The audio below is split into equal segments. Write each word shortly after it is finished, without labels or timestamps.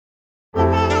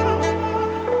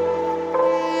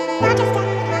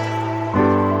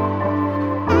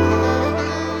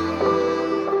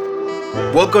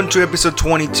Welcome to episode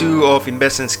 22 of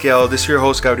Invest and Scale. This is your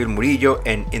host, Gabriel Murillo,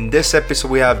 and in this episode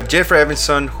we have Jeffrey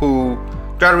Evanson, who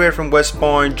graduated from West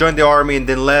Point, joined the Army, and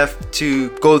then left to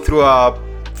go through a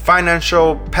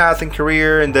financial path and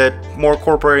career in the more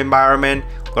corporate environment,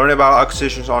 learn about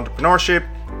acquisitions, entrepreneurship,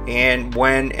 and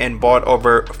went and bought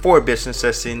over 4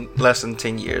 businesses in less than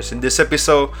 10 years. In this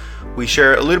episode, we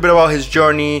share a little bit about his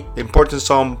journey, the importance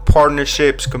of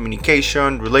partnerships,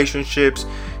 communication, relationships.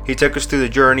 He took us through the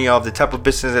journey of the type of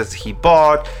businesses he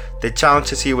bought, the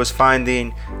challenges he was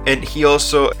finding, and he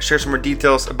also shares some more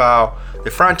details about the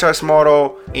franchise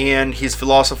model and his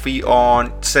philosophy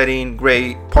on setting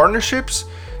great partnerships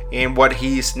and what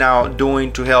he's now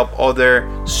doing to help other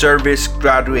service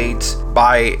graduates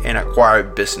buy and acquire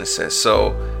businesses.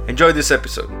 So enjoy this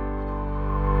episode.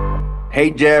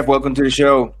 Hey Jeff, welcome to the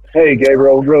show. Hey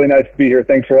Gabriel, really nice to be here.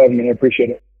 Thanks for having me. I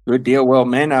appreciate it. Good deal. Well,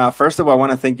 man, first of all, I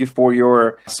want to thank you for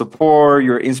your support,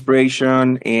 your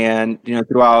inspiration, and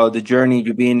throughout the journey,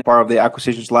 you've been part of the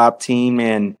Acquisitions Lab team,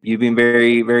 and you've been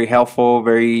very, very helpful,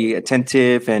 very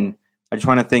attentive, and I just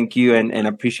want to thank you and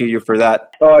appreciate you for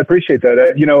that. Oh, I appreciate that.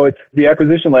 It's the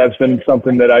Acquisition Lab's been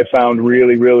something that I found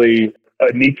really, really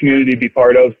a neat community to be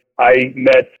part of. I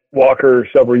met Walker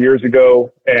several years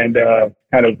ago and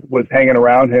kind of was hanging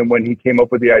around him when he came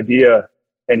up with the idea,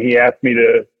 and he asked me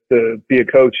to be a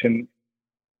coach. And,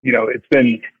 it's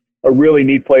been a really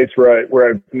neat place where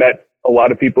I've met a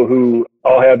lot of people who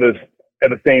all have the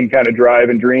same kind of drive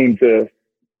and dream to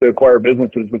acquire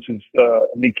businesses, which is a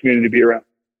neat community to be around.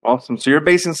 Awesome. So you're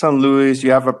based in St. Louis.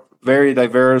 You have a very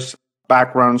diverse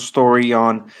background story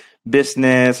on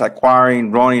business,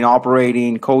 acquiring, running,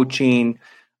 operating, coaching.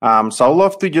 So I'd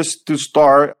love to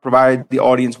start, provide the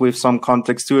audience with some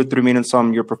context, 2 or 3 minutes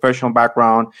on your professional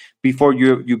background before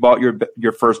you bought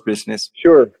your first business.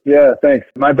 Sure. Yeah, thanks.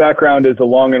 My background is a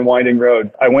long and winding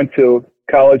road. I went to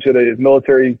college at a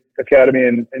military academy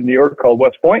in New York called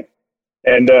West Point.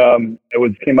 And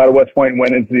came out of West Point and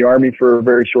went into the Army for a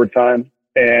very short time.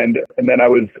 And then I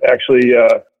was actually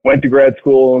went to grad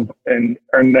school and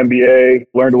earned an MBA,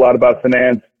 learned a lot about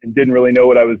finance, and didn't really know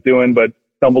what I was doing, but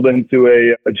stumbled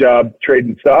into a job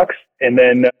trading stocks. And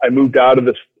then I moved out of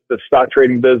the stock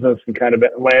trading business and kind of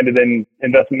landed in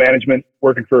investment management,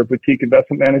 working for a boutique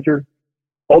investment manager.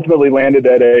 Ultimately landed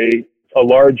at a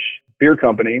large beer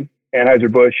company,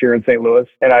 Anheuser-Busch, here in St. Louis,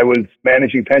 and I was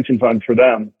managing pension funds for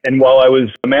them. And while I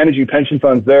was managing pension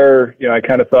funds there, I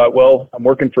kind of thought, well, I'm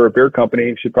working for a beer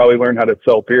company, should probably learn how to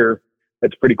sell beer.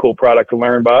 That's a pretty cool product to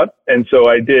learn about. And so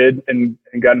I did and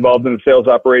got involved in the sales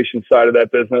operations side of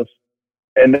that business.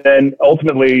 And then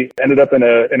ultimately ended up in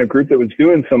a group that was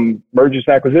doing some mergers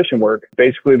and acquisition work.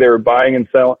 Basically, they were buying and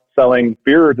selling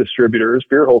beer distributors,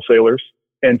 beer wholesalers.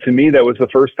 And to me, that was the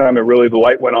first time the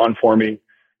light went on for me,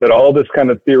 that all this kind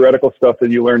of theoretical stuff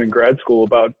that you learn in grad school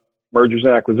about mergers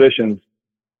and acquisitions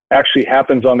actually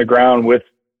happens on the ground with,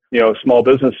 small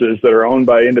businesses that are owned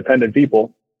by independent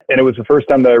people. And it was the first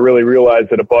time that I really realized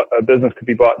that a business could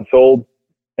be bought and sold.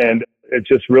 And it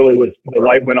just really was, the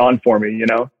light went on for me, And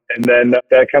then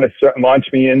that kind of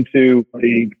launched me into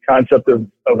the concept of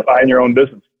buying your own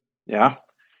business. Yeah.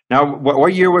 Now,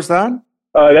 what year was that?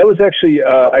 That was actually,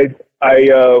 I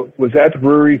was at the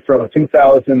brewery from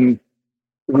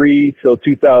 2003 till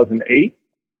 2008.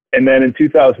 And then in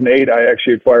 2008, I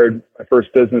actually acquired my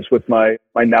first business with my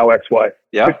now ex-wife.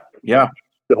 Yeah. Yeah.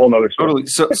 The whole nother story.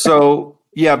 Totally. So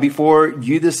yeah, before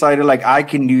you decided I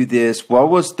can do this, what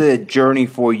was the journey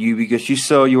for you? Because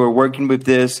you were working with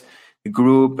this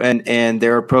group and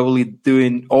they're probably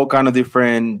doing all kind of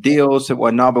different deals and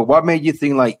whatnot, but what made you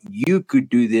think you could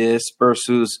do this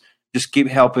versus just keep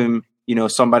helping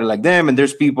somebody like them? And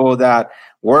there's people that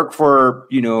work for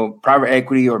private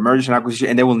equity or mergers and acquisition,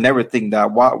 and they will never think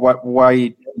that. Why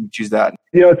you choose that?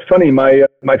 It's funny. My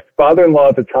father-in-law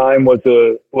at the time was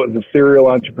a serial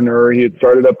entrepreneur. He had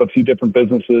started up a few different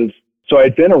businesses, so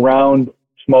I'd been around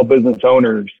small business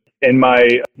owners. And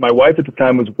my wife at the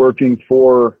time was working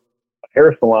for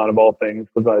hair salon of all things,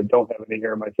 because I don't have any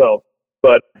hair myself,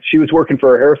 but she was working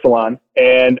for a hair salon,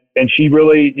 and she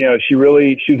really, she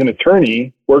was an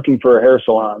attorney working for a hair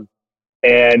salon.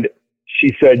 And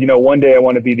she said, one day I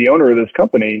want to be the owner of this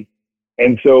company.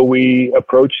 And so we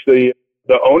approached the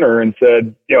owner and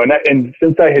said, and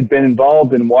since I had been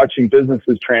involved in watching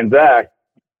businesses transact,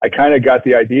 I kind of got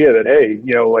the idea that, hey,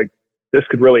 this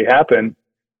could really happen.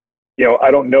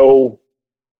 I don't know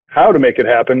how to make it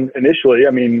happen initially.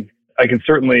 I mean, I can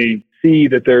certainly see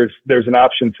that there's an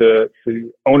option to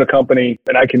own a company,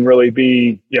 and I can really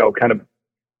be, kind of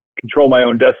control my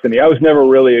own destiny. I was never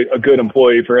really a good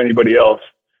employee for anybody else.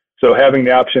 So having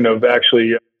the option of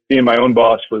actually being my own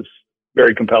boss was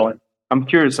very compelling. I'm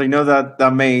curious. I know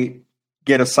that may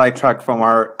get us sidetracked from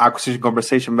our acquisition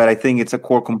conversation, but I think it's a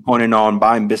core component on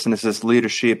buying businesses,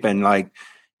 leadership, and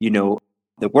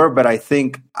the work. But I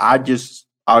think I was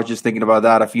just thinking about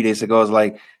that a few days ago. I was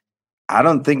like, I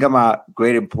don't think I'm a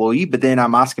great employee, but then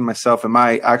I'm asking myself, am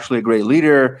I actually a great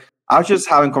leader? I was just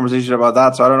having conversation about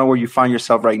that. So I don't know where you find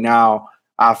yourself right now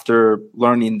after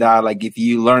learning that. Like, if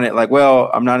you learn it, like,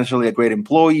 well, I'm not necessarily a great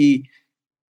employee.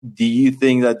 Do you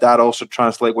think that also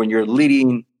translates when you're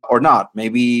leading or not?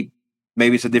 Maybe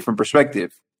it's a different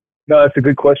perspective. No, that's a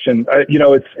good question.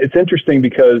 It's interesting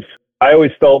because I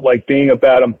always felt like being a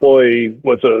bad employee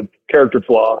was a character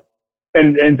flaw,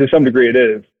 and to some degree it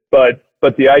is.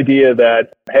 But the idea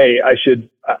that, hey,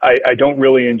 I don't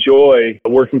really enjoy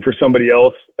working for somebody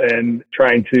else and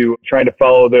trying to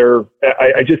follow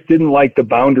I just didn't like the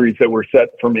boundaries that were set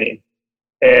for me.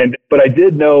 But I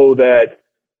did know that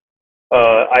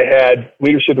I had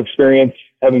leadership experience,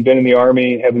 having been in the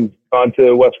Army, having gone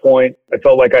to West Point. I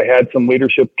felt like I had some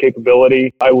leadership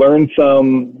capability. I learned as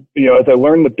I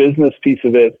learned the business piece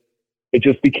of it, it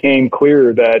just became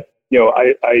clear that,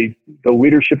 the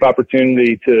leadership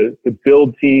opportunity to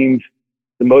build teams,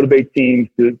 to motivate teams,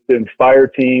 to inspire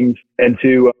teams, and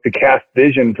to cast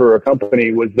vision for a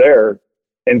company was there.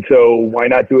 And so why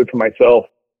not do it for myself?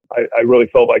 I really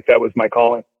felt like that was my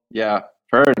calling. Yeah.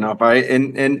 Fair enough. I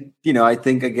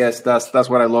think, I guess that's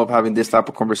what I love, having this type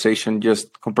of conversation,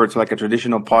 just compared to like a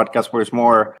traditional podcast where it's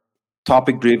more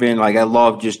topic driven. Like, I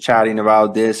love just chatting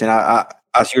about this. And I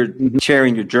as you're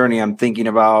sharing your journey, I'm thinking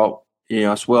about,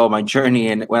 as well, my journey.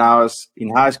 And when I was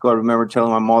in high school, I remember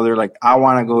telling my mother, like, I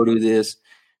want to go to this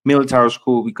military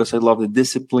school because I love the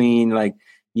discipline, like,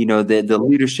 the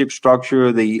leadership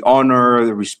structure, the honor,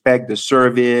 the respect, the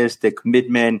service, the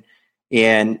commitment.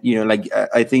 And,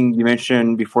 I think you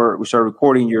mentioned before we started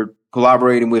recording, you're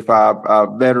collaborating with a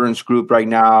veterans group right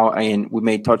now, and we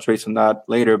may touch base on that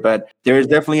later. But there is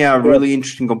definitely a really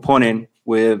interesting component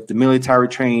with the military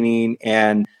training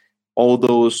and all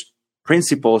those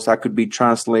principles that could be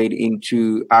translated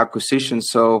into acquisition.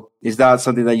 So is that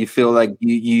something that you feel like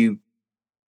you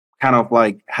kind of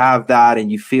like have that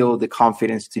and you feel the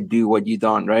confidence to do what you've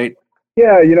done, right?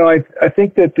 Yeah, I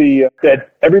think that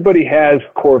that everybody has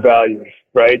core values,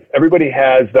 right? Everybody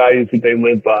has values that they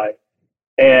live by.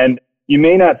 And you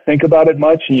may not think about it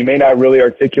much, and you may not really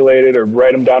articulate it or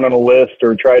write them down on a list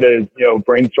or try to,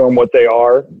 brainstorm what they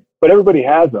are, but everybody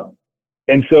has them.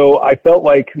 And so I felt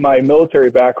like my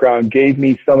military background gave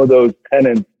me some of those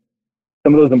tenets,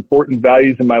 some of those important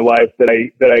values in my life that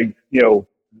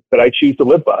I choose to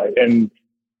live by. And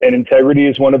integrity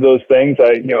is one of those things.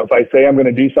 If I say I'm going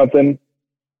to do something,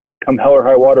 come hell or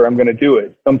high water, I'm going to do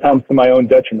it, sometimes to my own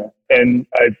detriment. And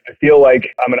I feel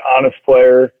like I'm an honest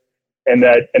player, and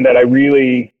that I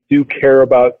really do care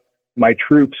about my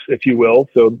troops, if you will.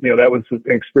 So, that was an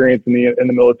experience in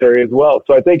the military as well.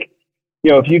 So I think,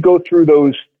 if you go through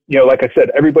those, like I said,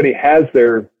 everybody has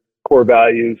their core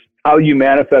values. How you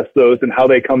manifest those and how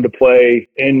they come to play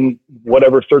in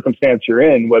whatever circumstance you're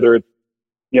in, whether it's,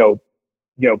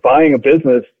 buying a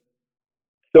business,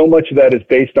 so much of that is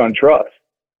based on trust.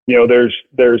 There's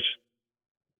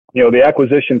the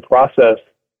acquisition process,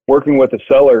 working with a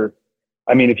seller.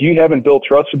 I mean, if you haven't built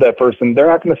trust with that person, they're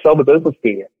not going to sell the business to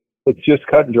you. It's just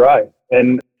cut and dry.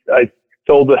 And I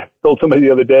told somebody the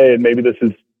other day, and maybe this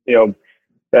is,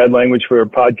 bad language for a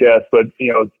podcast, but,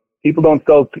 people don't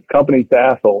sell companies to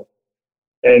assholes.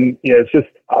 And, it's just,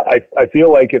 I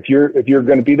feel like if you're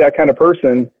going to be that kind of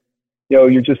person,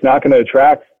 you're just not going to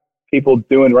attract people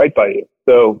doing right by you.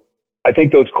 So I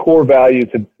think those core values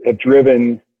have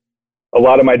driven a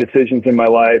lot of my decisions in my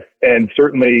life, and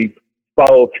certainly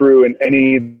follow through in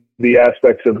any of the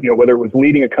aspects of, whether it was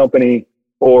leading a company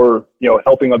or,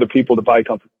 helping other people to buy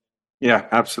companies. Yeah,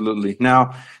 absolutely.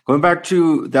 Now, going back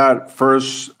to that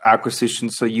first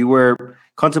acquisition, so you were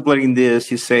contemplating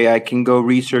this, you say, I can go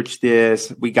research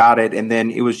this, we got it. And then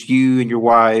it was you and your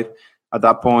wife at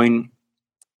that point.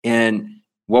 And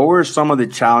what were some of the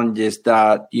challenges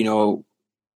that,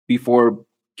 before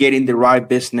getting the right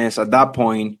business at that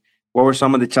point, what were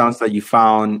some of the challenges that you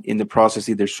found in the process,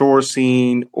 either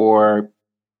sourcing or,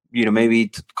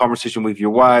 maybe conversation with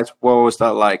your wife? What was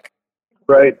that like?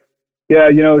 Right. Yeah,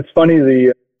 it's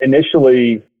funny.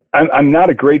 Initially, I'm not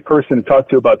a great person to talk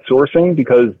to about sourcing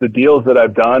because the deals that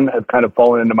I've done have kind of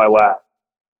fallen into my lap.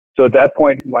 So at that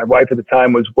point, my wife at the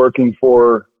time was working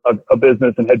for a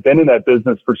business and had been in that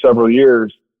business for several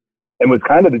years and was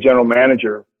kind of the general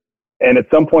manager. And at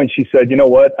some point she said, you know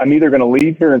what, I'm either going to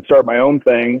leave here and start my own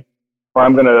thing, or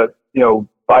I'm going to,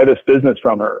 buy this business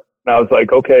from her. And I was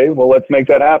like, okay, well, let's make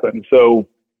that happen. So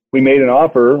we made an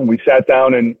offer, and we sat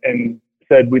down and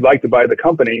said, we'd like to buy the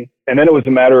company. And then it was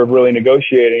a matter of really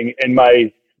negotiating. And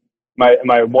my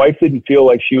wife didn't feel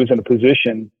like she was in a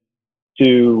position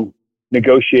to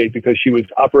negotiate because she was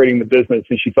operating the business,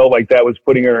 and she felt like that was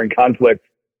putting her in conflict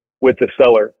with the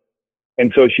seller.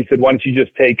 And so she said, why don't you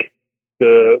just take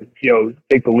the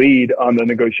lead on the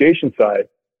negotiation side?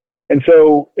 And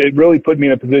so it really put me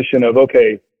in a position of,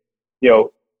 okay,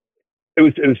 it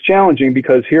was challenging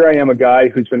because here I am, a guy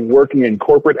who's been working in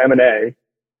corporate M&A,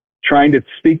 trying to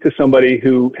speak to somebody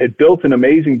who had built an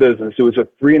amazing business. It was a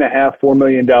 $3.5–4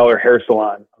 million hair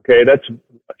salon. Okay. That's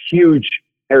a huge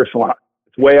hair salon.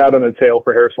 It's way out on the tail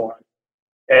for hair salon.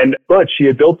 But she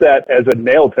had built that as a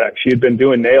nail tech. She had been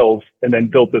doing nails and then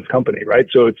built this company, right?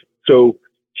 So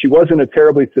she wasn't a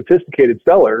terribly sophisticated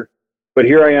seller, but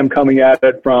here I am coming at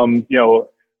it from,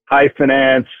 high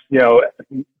finance,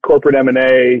 corporate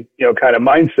M&A, kind of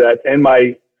mindset. And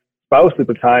my spouse at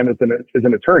the time is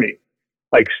an attorney,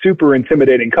 like super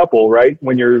intimidating couple, right?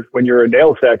 When you're a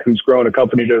nail tech who's grown a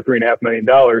company to $3.5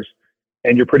 million,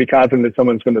 and you're pretty confident that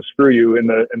someone's going to screw you in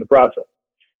the process.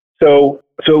 So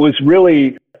it was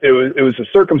really, it was a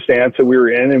circumstance that we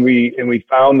were in, and we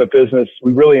found the business.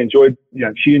 We really enjoyed,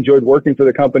 she enjoyed working for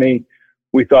the company.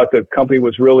 We thought the company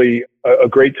was really a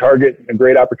great target, a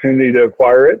great opportunity to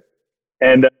acquire it.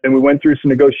 And we went through some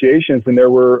negotiations, and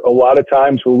there were a lot of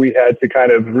times where we had to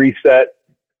kind of reset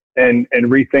and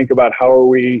rethink about how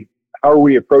are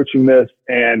we approaching this,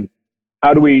 and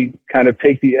how do we kind of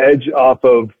take the edge off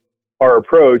of our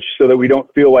approach so that we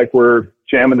don't feel like we're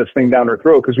jamming this thing down her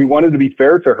throat, because we wanted to be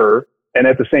fair to her. And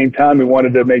at the same time, we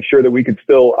wanted to make sure that we could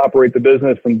still operate the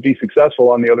business and be successful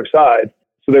on the other side.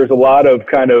 So there's a lot of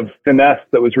kind of finesse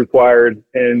that was required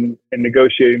in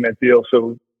negotiating that deal.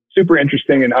 So super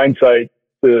interesting in hindsight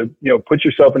to, put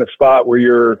yourself in a spot where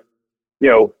you're,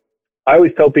 I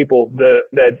always tell people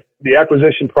that the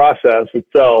acquisition process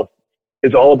itself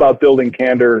is all about building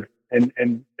candor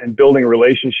and building a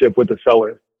relationship with the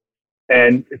seller.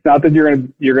 And it's not that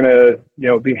you're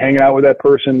gonna be hanging out with that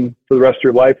person for the rest of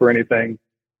your life or anything,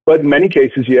 but in many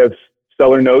cases you have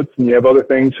seller notes and you have other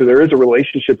things, so there is a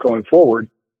relationship going forward.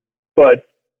 But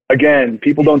again,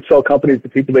 people don't sell companies to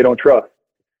people they don't trust,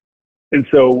 and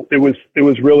so it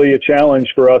was really a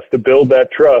challenge for us to build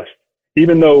that trust.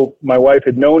 Even though my wife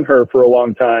had known her for a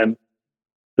long time,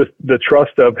 the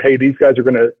trust of, hey, these guys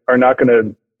are not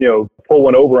gonna pull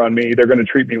one over on me. They're gonna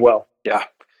treat me well. Yeah.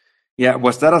 Yeah,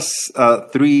 was that a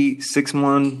 3-6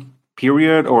 month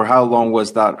period, or how long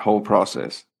was that whole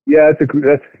process? Yeah, that's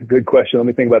a good question. Let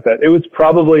me think about that. It was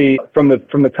probably from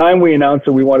the time we announced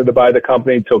that we wanted to buy the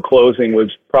company till closing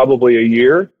was probably a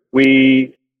year.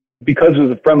 Because it was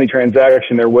a friendly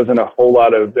transaction, there wasn't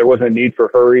a need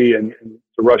for hurry and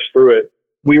to rush through it.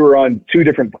 We were on two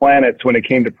different planets when it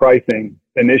came to pricing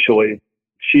initially.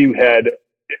 She had,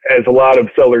 as a lot of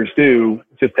sellers do,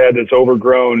 just had this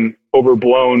overblown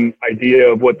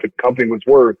idea of what the company was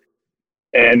worth.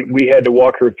 And we had to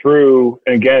walk her through,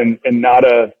 and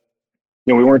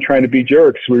we weren't trying to be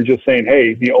jerks. We were just saying,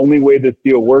 hey, the only way this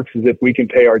deal works is if we can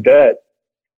pay our debt.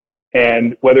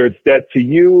 And whether it's debt to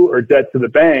you or debt to the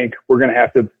bank, we're going to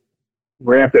have to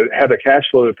have the cash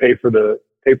flow to pay for the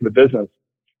business.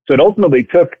 So it ultimately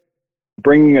took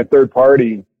bringing a third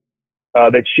party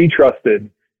that she trusted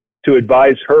to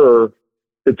advise her,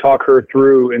 to talk her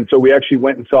through. And so we actually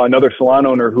went and saw another salon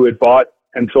owner who had bought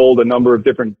and sold a number of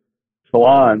different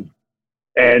salons.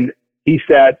 And he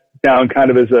sat down kind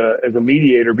of as a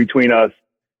mediator between us.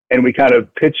 And we kind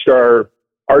of pitched our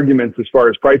arguments as far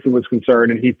as pricing was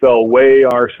concerned. And he fell way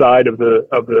on our side of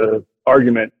the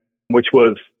argument, which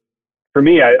was, for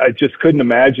me, I just couldn't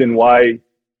imagine why,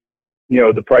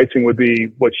 the pricing would be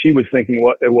what she was thinking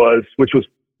what it was, which was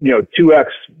 2x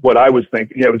what I was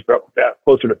thinking. It was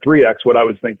closer to 3x what I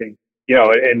was thinking.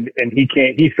 And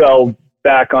he fell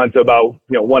back onto about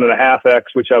 1.5x,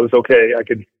 which I was okay.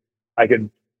 I could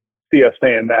see us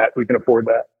paying that. We can afford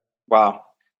that. Wow.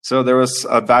 So there was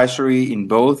advisory in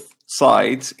both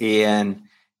sides, and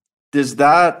does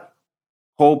that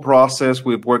whole process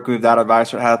with working with that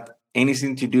advisor have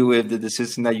anything to do with the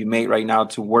decision that you made right now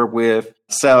to work with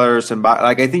sellers and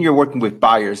I think you're working with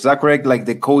buyers. Is that correct? Like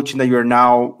the coaching that you're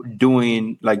now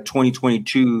doing, like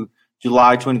 2022,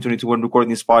 July 2022, when recording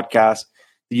this podcast,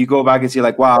 do you go back and see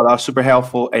like, wow, that was super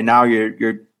helpful, and now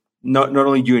you're not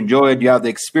only you enjoy it, you have the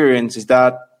experience. Is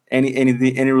that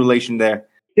any relation there?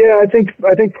 Yeah, I think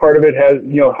part of it has,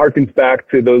 harkens back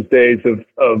to those days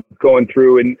of going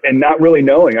through and not really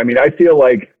knowing. I mean, I feel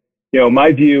like,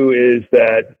 my view is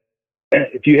that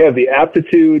if you have the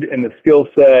aptitude and the skill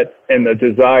set and the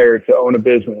desire to own a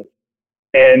business,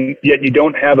 And yet you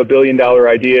don't have $1 billion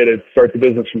idea to start the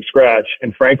business from scratch.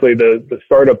 And frankly, the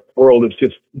startup world is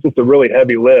just a really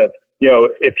heavy lift.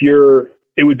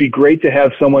 It would be great to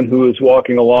have someone who is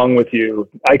walking along with you.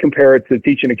 I compare it to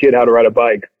teaching a kid how to ride a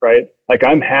bike, right? Like,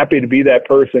 I'm happy to be that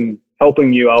person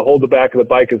helping you. I'll hold the back of the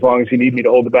bike as long as you need me to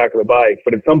hold the back of the bike.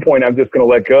 But at some point, I'm just going to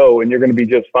let go and you're going to be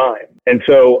just fine. And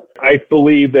so I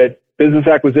believe that business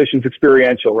acquisition is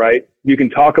experiential, right? You can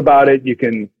talk about it. You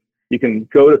can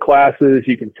go to classes.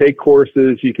 You can take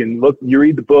courses. You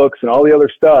read the books and all the other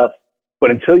stuff. But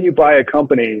until you buy a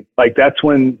company, like, that's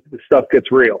when the stuff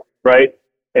gets real, right?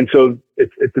 And so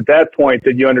it's at that point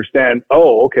that you understand,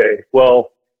 oh, okay,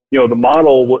 well, the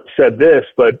model said this,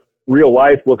 but real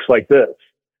life looks like this.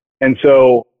 And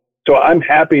so I'm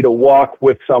happy to walk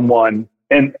with someone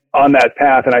and on that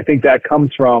path. And I think that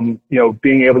comes from,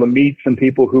 being able to meet some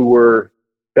people who were,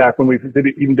 back when we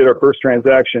even did our first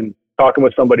transaction, talking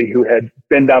with somebody who had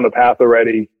been down the path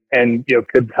already and,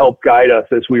 could help guide us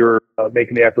as we were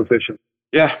making the acquisition.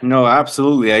 Yeah, no,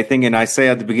 absolutely. I think, and I say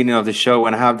at the beginning of the show,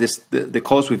 when I have the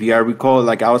calls with you, I recall,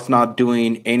 like, I was not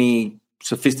doing any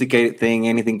sophisticated thing,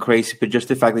 anything crazy, but just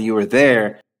the fact that you were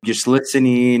there, just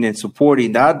listening and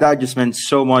supporting, that just meant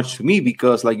so much to me,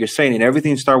 because, like you're saying, and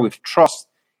everything starts with trust.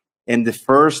 And the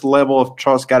first level of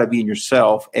trust got to be in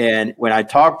yourself. And when I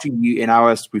talked to you and I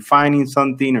was refining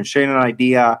something or sharing an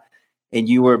idea, and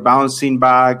you were bouncing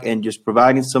back and just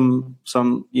providing some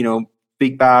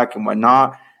feedback and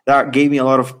whatnot, that gave me a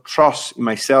lot of trust in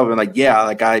myself. And like,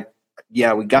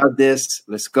 we got this,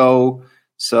 let's go.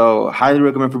 So highly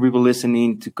recommend for people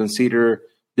listening to consider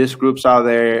these groups out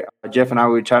there. Jeff and I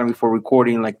were chatting before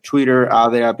recording, like Twitter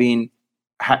out there. I've been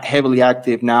heavily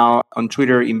active now on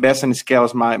Twitter. Invest and Scale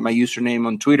is my username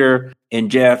on Twitter. And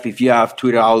Jeff, if you have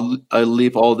Twitter, I'll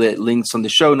leave all the links on the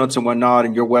show notes and whatnot,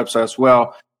 and your website as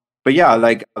well. But yeah,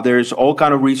 like, there's all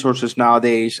kind of resources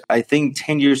nowadays. I think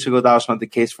 10 years ago, that was not the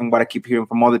case from what I keep hearing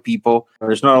from other people.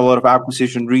 There's not a lot of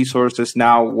acquisition resources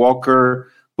now.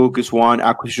 Walker Book is one.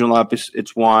 Acquisition Lab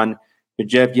it's one. But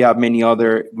Jeff, you have many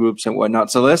other groups and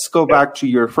whatnot. So let's go back to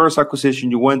your first acquisition.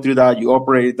 You went through that. You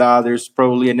operated that. There's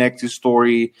probably an exit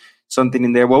story, something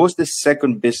in there. What was the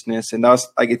second business? And that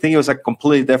was, like, I think it was a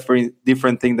completely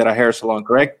different thing than a hair salon,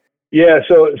 correct? Yeah.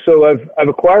 So I've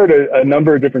acquired a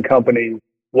number of different companies.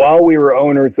 While we were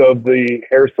owners of the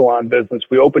hair salon business,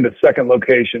 we opened a second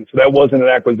location. So that wasn't an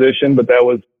acquisition, but that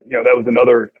was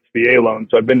another SBA loan.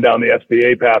 So I've been down the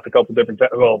SBA path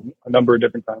a number of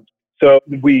different times. So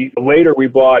we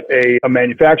bought a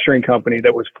manufacturing company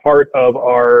that was part of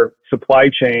our supply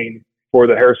chain for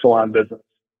the hair salon business.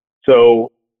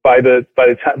 So by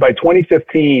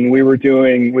 2015, we were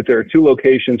doing, with their two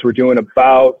locations, we're doing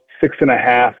about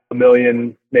 $6.5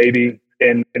 million maybe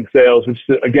in sales, which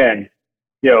again,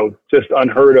 just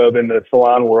unheard of in the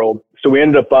salon world. So we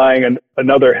ended up buying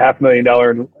another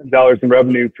 $500,000 in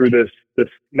revenue through this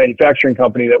manufacturing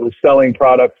company that was selling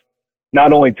products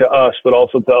not only to us, but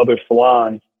also to other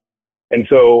salons. And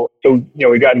so,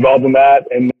 we got involved in that,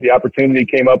 and the opportunity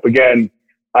came up again.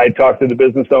 I talked to the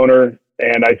business owner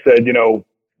and I said,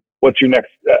 what's your next,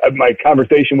 my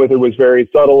conversation with her was very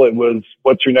subtle. It was,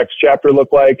 what's your next chapter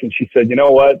look like? And she said, you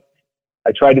know what?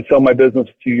 I tried to sell my business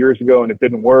a few years ago and it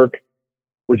didn't work.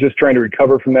 We're just trying to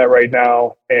recover from that right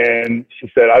now. And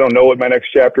she said, I don't know what my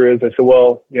next chapter is. I said,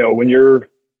 well,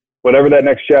 whatever that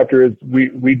next chapter is,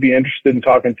 we'd be interested in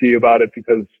talking to you about it,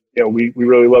 because, we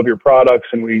really love your products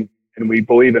and we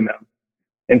believe in them.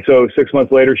 And so 6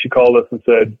 months later, she called us and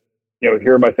said,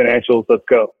 here are my financials, let's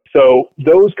go. So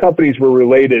those companies were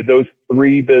related. Those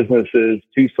three businesses,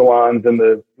 two salons and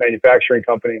the manufacturing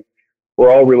company,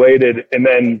 were all related. And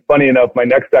then, funny enough, my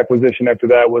next acquisition after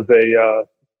that was a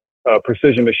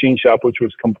precision machine shop, which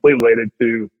was completely related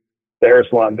to the hair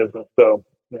salon business. So,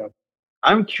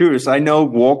 I'm curious. I know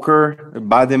Walker,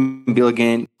 by them, Bill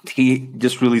again, he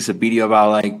just released a video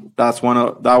about, like, that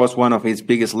was one of his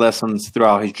biggest lessons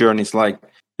throughout his journey. It's like,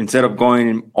 instead of going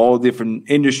in all different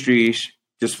industries,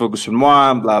 just focus on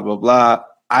one, blah, blah, blah.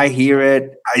 I hear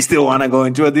it. I still want to go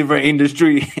into a different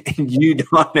industry, and you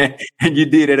done it, and you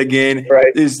did it again.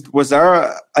 Right. Was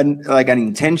there an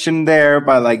intention there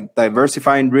by, like,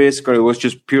 diversifying risk, or it was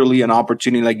just purely an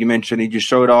opportunity, like you mentioned, it just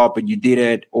showed up and you did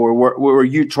it, or were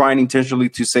you trying intentionally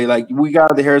to say, like, we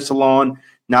got the hair salon,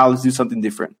 now let's do something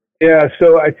different? Yeah.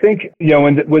 So I think,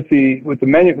 with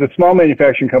the small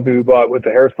manufacturing company we bought with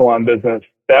the hair salon business,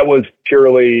 that was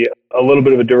purely a little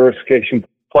bit of a diversification.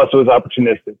 Plus, it was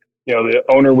opportunistic. The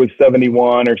owner was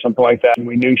 71 or something like that, and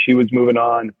we knew she was moving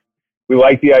on. We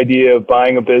liked the idea of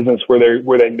buying a business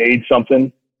where they made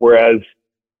something, whereas,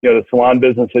 the salon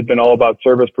business had been all about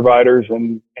service providers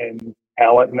and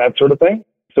talent and that sort of thing.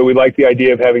 So we liked the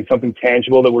idea of having something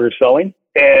tangible that we were selling.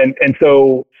 And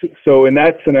so in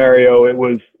that scenario, it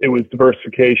was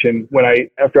diversification.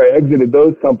 After I exited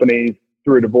those companies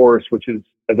through a divorce, which is,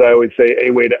 as I always say,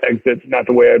 a way to exit, not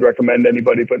the way I'd recommend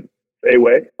anybody, but a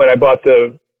way. When I bought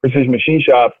the Precision Machine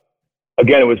Shop,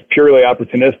 again, it was purely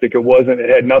opportunistic. It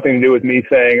had nothing to do with me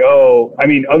saying,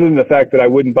 other than the fact that I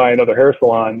wouldn't buy another hair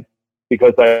salon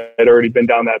because I had already been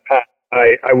down that path.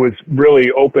 I was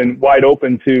really wide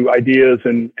open to ideas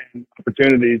and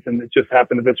opportunities, and it just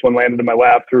happened that this one landed in my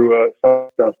lap through some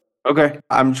stuff. Okay.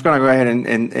 I'm just going to go ahead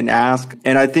and ask.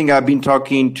 And I think I've been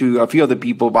talking to a few other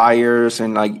people, buyers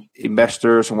and like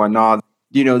investors and whatnot.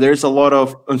 There's a lot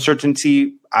of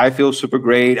uncertainty. I feel super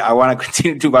great. I want to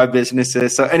continue to buy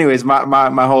businesses. So anyways,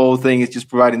 my whole thing is just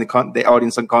providing the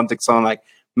audience some context on like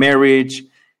marriage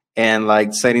and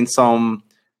like setting some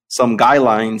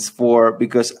guidelines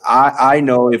because I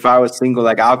know if I was single,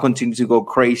 like I'll continue to go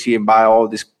crazy and buy all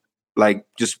this, like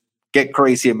just get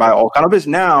crazy and buy all kind of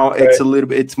business. Now it's a little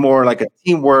bit, it's more like a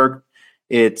teamwork.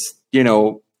 It's,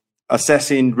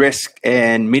 assessing risk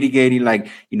and mitigating like,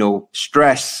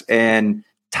 stress and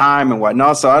time and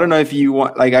whatnot. So I don't know if you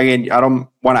want, like, again, I don't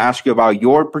want to ask you about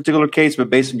your particular case, but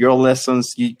based on your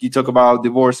lessons, you talk about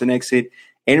divorce and exit.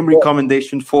 Any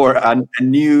recommendation for a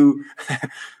new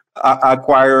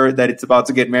acquirer that it's about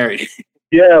to get married?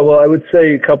 Yeah, well, I would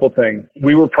say a couple things.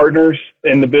 We were partners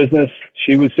in the business.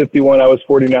 She was 51, I was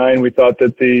 49. We thought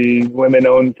that the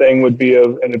women-owned thing would be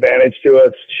an advantage to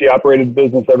us. She operated the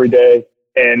business every day,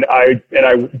 and I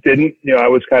didn't. I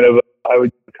would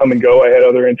come and go. I had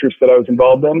other interests that I was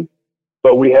involved in,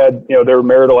 but we had, there were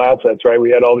marital assets, right?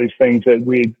 We had all these things that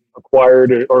we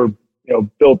acquired or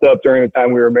built up during the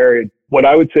time we were married. What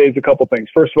I would say is a couple things.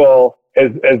 First of all,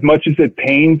 as much as it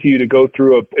pains you to go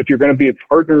through if you're going to be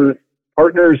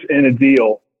partners in a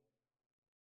deal,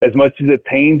 as much as it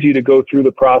pains you to go through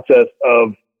the process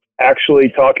of actually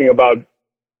talking about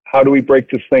how do we break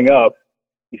this thing up,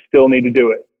 you still need to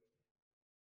do it.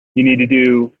 You need to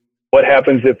do what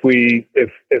happens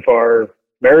if our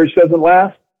marriage doesn't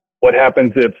last? What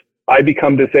happens if I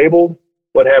become disabled?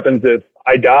 What happens if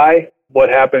I die? What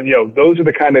happens? Those are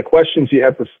the kind of questions you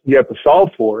have to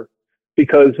solve for,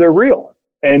 because they're real,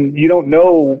 and you don't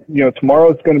know.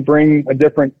 Tomorrow's going to bring a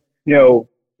different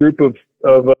group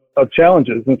of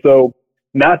challenges, and so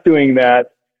not doing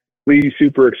that leaves you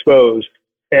super exposed.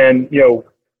 And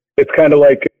it's kind of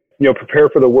like prepare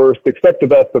for the worst, expect the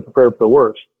best, but prepare for the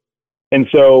worst. And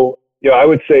so I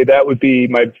would say that would be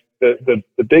the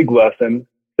big lesson.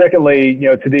 Secondly,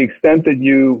 to the extent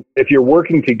that if you're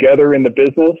working together in the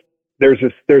business, there's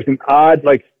an odd,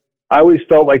 like, I always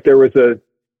felt like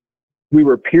we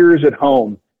were peers at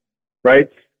home, right?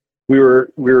 We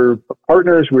were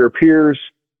partners, we were peers.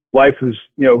 Life was,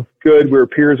 good. We were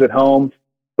peers at home,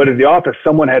 but at the office,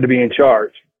 someone had to be in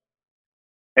charge.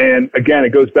 And again, it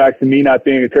goes back to me not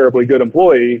being a terribly good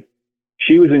employee.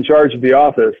 She was in charge of the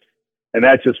office, and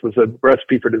that just was a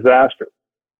recipe for disaster.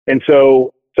 And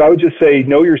so I would just say,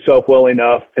 know yourself well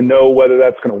enough to know whether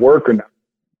that's going to work or not.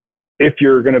 If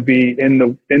you're going to be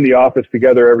in the office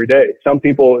together every day, some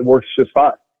people it works just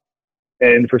fine,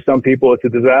 and for some people it's a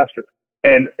disaster.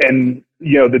 And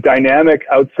the dynamic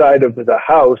outside of the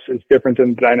house is different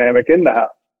than the dynamic in the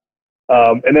house.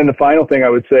 And then the final thing I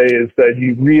would say is that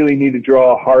you really need to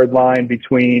draw a hard line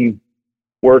between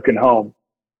work and home,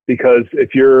 because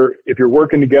if you're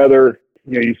working together,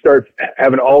 you start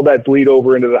having all that bleed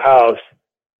over into the house.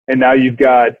 And now you've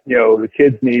got, the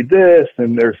kids need this,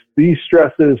 and there's these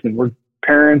stresses, and we're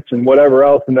parents and whatever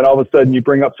else. And then all of a sudden you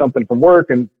bring up something from work,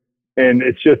 and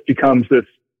it just becomes this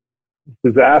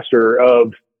disaster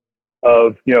of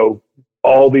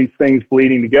all these things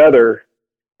bleeding together.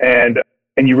 And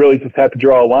you really just have to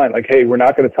draw a line. Like, hey, we're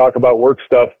not going to talk about work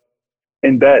stuff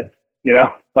in bed,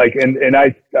 and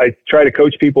I try to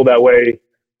coach people that way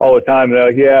all the time. And they're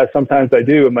like, yeah, sometimes I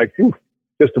do. I'm like,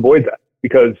 just avoid that,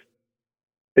 because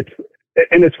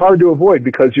it's hard to avoid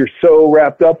because you're so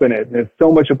wrapped up in it, and it's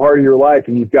so much a part of your life,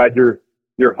 and you've got your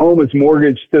home is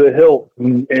mortgaged to the hilt,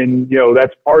 and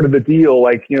that's part of the deal.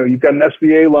 Like, you've got an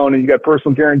SBA loan, and you've got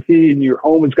personal guarantee, and your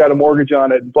home has got a mortgage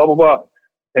on it, and blah, blah, blah.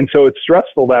 And so it's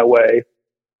stressful that way.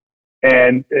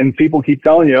 And people keep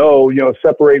telling you,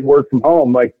 separate work from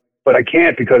home. Like, but I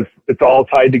can't, because it's all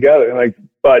tied together. Like,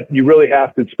 but you really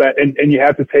have to spend, and you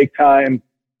have to take time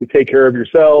to take care of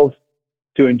yourselves,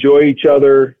 to enjoy each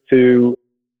other, to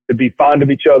be fond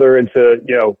of each other, and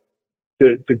to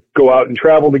go out and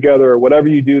travel together, or whatever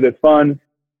you do that's fun,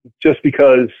 just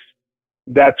because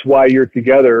that's why you're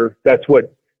together. That's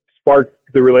what sparked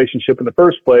the relationship in the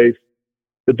first place.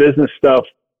 The business stuff,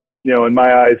 in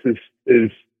my eyes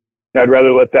is And I'd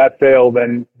rather let that fail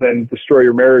than destroy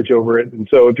your marriage over it. And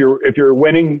so if you're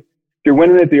winning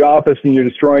at the office and you're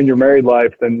destroying your married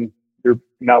life, then you're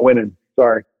not winning.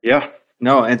 Sorry. Yeah.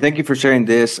 No, and thank you for sharing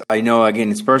this. I know, again,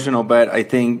 it's personal, but I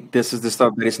think this is the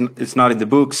stuff that it's not in the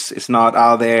books. It's not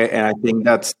out there. And I think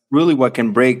that's really what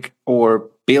can break or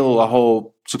build a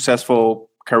whole successful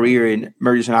career in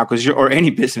mergers and acquisitions or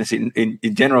any business in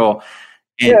general.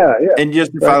 And, and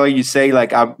just to follow you say,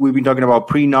 like, we've been talking about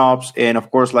prenups. And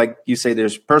of course, like you say,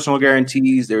 there's personal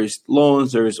guarantees, there's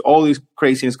loans, there's all these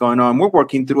craziness going on. We're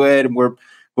working through it, and we're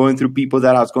going through people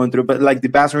that I was going through. But like the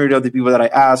vast majority of the people that I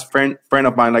asked, friend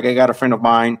of mine, like I got a friend of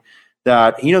mine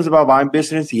that he knows about buying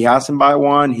business. He hasn't bought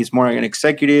one. He's more like an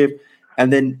executive.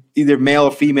 And then either male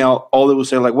or female, all they will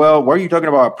say like, well, why are you talking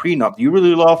about a prenup? Do you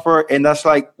really love her? And that's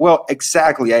like, well,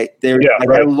 exactly. I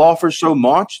love her so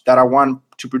much that I want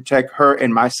to protect her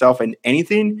and myself and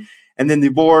anything. And then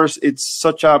divorce, it's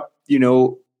such a,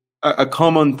 a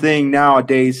common thing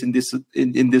nowadays in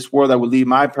this world. I would leave.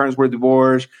 My parents were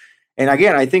divorced. And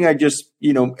again, I think I just,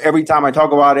 every time I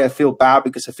talk about it, I feel bad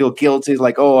because I feel guilty. It's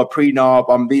like, oh, a prenup,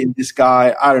 I'm being this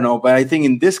guy. I don't know. But I think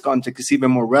in this context, it's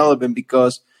even more relevant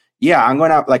because, yeah,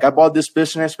 I bought this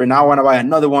business, but now I want to buy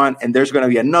another one. And there's going to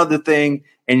be another thing.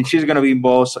 And she's going to be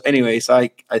involved. So anyways, I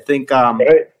think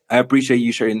I appreciate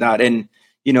you sharing that. And,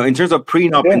 in terms of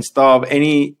prenup and stuff,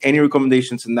 any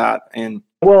recommendations in that? And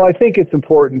well, I think it's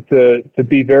important to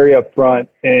be very upfront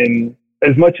in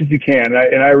as much as you can.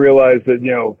 And I realize that,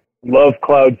 love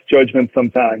clouds judgment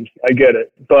sometimes. I get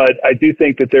it. But I do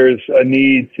think that there's a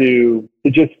need to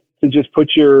just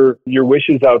put your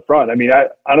wishes out front. I mean, I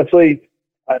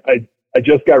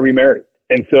just got remarried.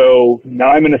 And so now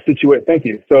I'm in a situation. Thank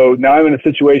you. So now I'm in a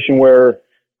situation where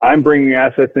I'm bringing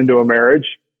assets into a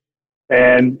marriage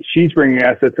and she's bringing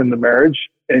assets into the marriage,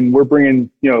 and we're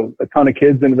bringing, a ton of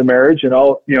kids into the marriage and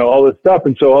all this stuff.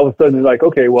 And so all of a sudden it's like,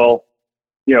 okay, well,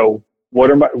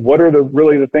 what are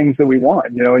the things that we want,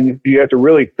 and you have to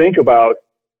really think about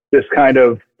this kind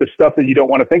of the stuff that you don't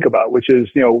want to think about, which is,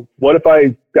 what if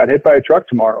I got hit by a truck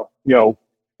tomorrow? Where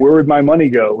would my money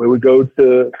go? It would go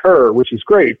to her, which is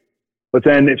great. But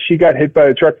then if she got hit by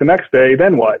a truck the next day,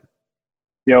 then what?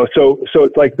 So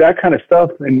it's like that kind of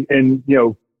stuff, and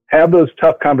have those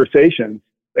tough conversations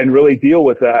and really deal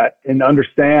with that and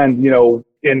understand,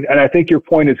 and I think your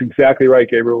point is exactly right,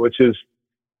 Gabriel, which is,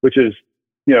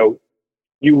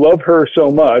 you love her so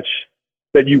much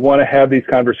that you want to have these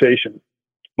conversations.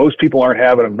 Most people aren't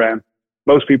having them, man.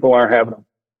 Most people aren't having them.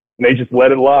 And they just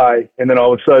let it lie. And then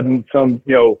all of a sudden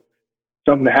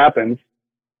something happens,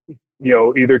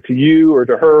 either to you or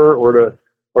to her or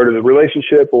to the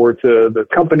relationship or to the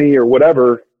company or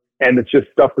whatever. And it's just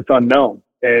stuff that's unknown.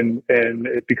 And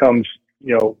it becomes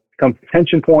a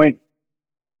tension point.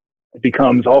 It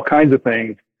becomes all kinds of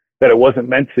things that it wasn't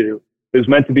meant to. It was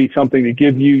meant to be something to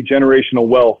give you generational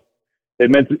wealth.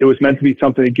 It was meant to be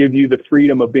something to give you the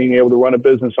freedom of being able to run a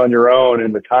business on your own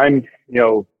and the time,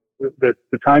 the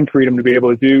time freedom to be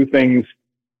able to do things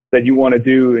that you want to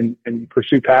do and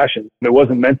pursue passion. And it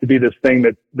wasn't meant to be this thing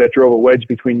that drove a wedge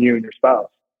between you and your spouse.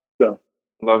 So.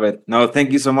 Love it. No,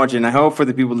 thank you so much. And I hope for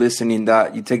the people listening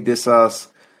that you take this as,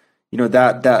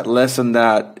 that lesson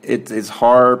that it's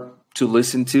hard to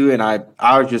listen to. And I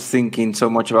was just thinking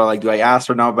so much about do I ask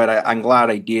or not? But I'm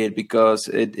glad I did because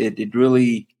it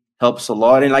really helps a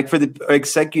lot. And for the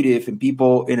executive and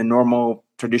people in a normal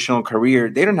traditional career,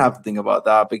 they don't have to think about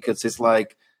that because it's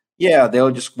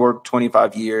they'll just work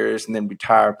 25 years and then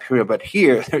retire, period. But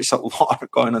here, there's a lot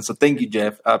going on. So thank you,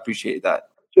 Jeff. I appreciate that.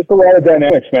 Just a lot of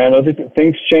dynamics, man.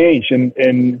 Things change and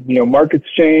markets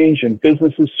change and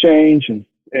businesses change and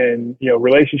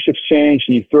relationships change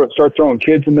and you start throwing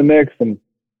kids in the mix and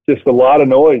just a lot of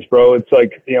noise, bro. It's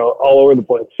all over the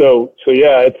place. So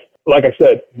yeah, it's like I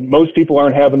said, most people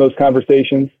aren't having those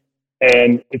conversations.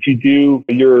 And if you do,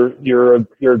 you're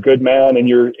a good man and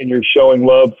you're showing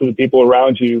love to the people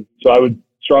around you. So I would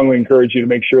strongly encourage you to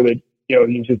make sure that, you're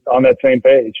just on that same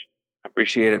page.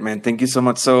 Appreciate it, man. Thank you so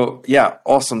much. So yeah,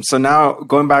 awesome. So now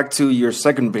going back to your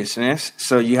second business.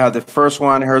 So you have the first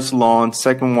one, hair salon,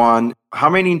 second one. How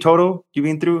many in total you've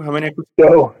been through? How many?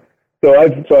 So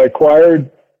I acquired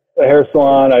a hair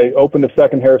salon. I opened a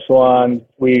second hair salon.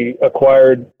 We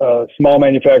acquired a small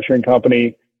manufacturing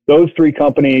company. Those three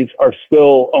companies are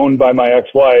still owned by my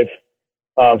ex-wife.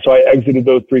 So I exited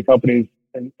those three companies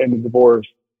in the divorce.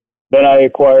 Then I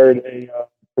acquired a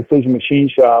precision machine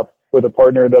shop with a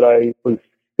partner that I was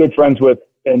good friends with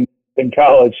in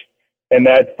college. And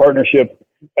that partnership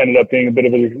ended up being a bit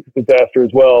of a disaster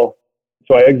as well.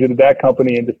 So I exited that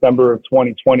company in December of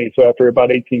 2020. So after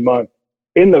about 18 months,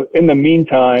 in the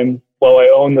meantime, while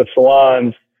I owned the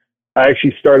salons, I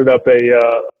actually started up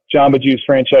a Jamba Juice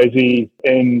franchisee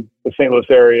in the St. Louis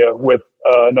area with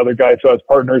another guy. So I was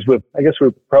partners with, I guess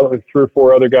we're probably 3 or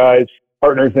 4 other guys,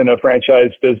 partners in a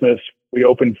franchise business. We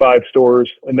opened 5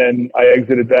 stores, and then I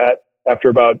exited that after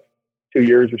about 2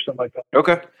 years or something like that.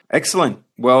 Okay. Excellent.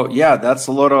 Well, yeah, that's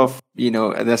a lot of,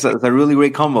 that's a really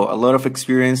great combo, a lot of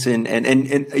experience. And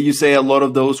you say a lot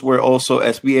of those were also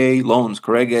SBA loans,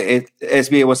 correct?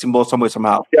 SBA was involved some way,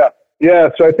 somehow. Yeah. Yeah.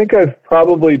 So I think I've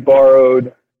probably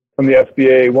borrowed from the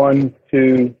SBA 1,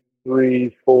 2,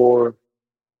 3, 4,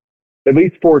 at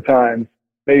least 4 times,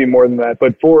 maybe more than that.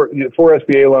 But 4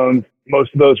 SBA loans,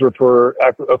 most of those were for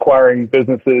acquiring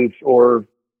businesses or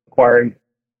acquiring.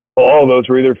 Well, all of those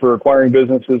were either for acquiring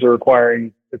businesses or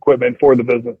acquiring equipment for the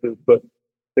businesses. But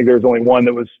I think there was only one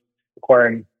that was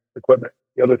acquiring equipment.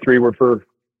 The other 3 were for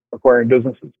acquiring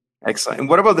businesses. Excellent. And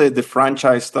what about the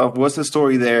franchise stuff? What's the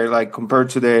story there, like compared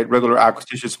to the regular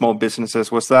acquisition small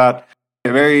businesses? Was that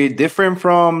very different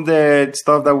from the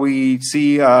stuff that we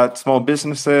see at small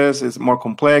businesses? Is it more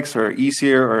complex or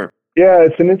easier? Or yeah,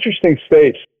 it's an interesting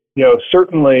space.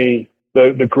 Certainly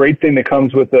the great thing that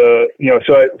comes with so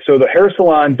the hair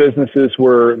salon businesses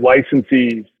were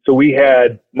licensees. So we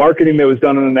had marketing that was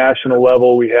done on a national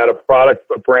level. We had a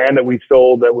brand that we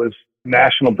sold that was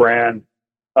national brand.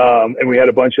 And we had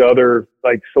a bunch of other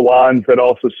like salons that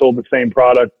also sold the same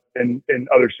product in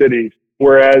other cities.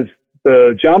 Whereas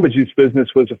the Jamba Juice business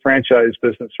was a franchise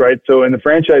business, right? So in the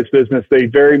franchise business, they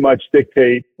very much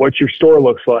dictate what your store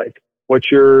looks like, what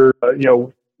your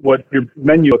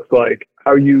menu looks like,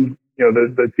 how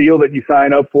the deal that you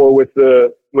sign up for with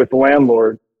the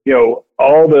landlord,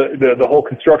 all the whole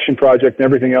construction project and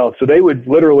everything else. So they would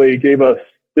literally give us,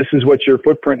 this is what your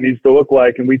footprint needs to look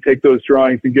like. And we take those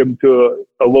drawings and give them to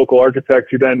a local architect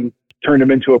who then turn them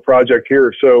into a project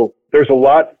here. So there's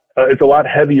it's a lot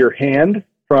heavier hand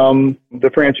from the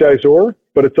franchisor,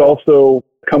 but it's also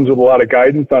comes with a lot of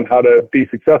guidance on how to be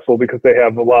successful because they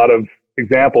have a lot of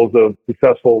examples of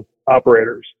successful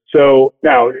operators. So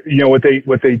now, what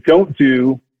they don't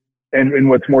do and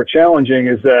what's more challenging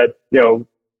is that,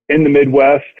 in the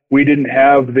Midwest, we didn't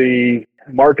have the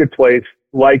marketplace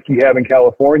like you have in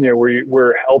California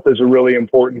where health is a really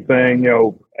important thing.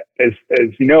 As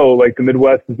like the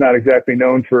Midwest is not exactly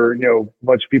known for, a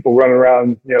bunch of people running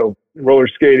around, roller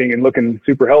skating and looking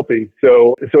super healthy.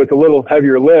 So it's a little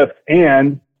heavier lift.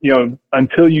 And,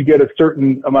 until you get a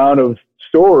certain amount of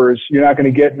stores, you're not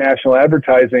going to get national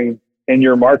advertising in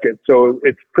your market. So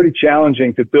it's pretty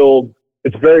challenging to build.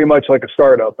 It's very much like a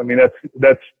startup. I mean,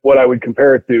 that's what I would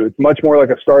compare it to. It's much more like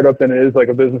a startup than it is like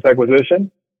a business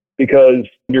acquisition because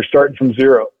you're starting from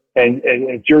zero. And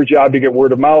it's your job to get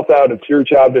word of mouth out. It's your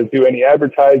job to do any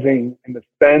advertising, and the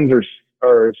spends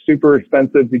are super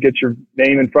expensive to get your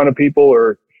name in front of people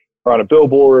or on a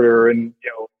billboard or in,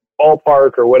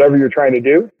 ballpark or whatever you're trying to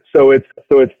do. So it's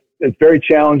very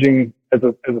challenging as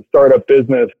a startup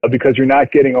business because you're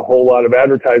not getting a whole lot of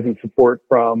advertising support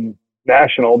from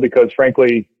national because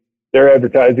frankly, they're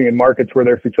advertising in markets where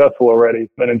they're successful already.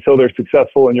 And until they're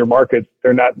successful in your markets,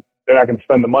 they're not going to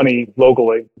spend the money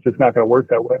locally. It's just not going to work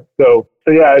that way. So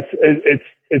yeah,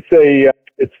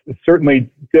 it's certainly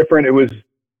different. It was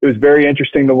very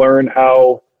interesting to learn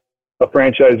how a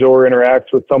franchisor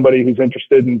interacts with somebody who's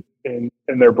interested in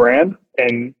their brand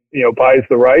and, buys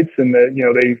the rights and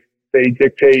they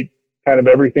dictate kind of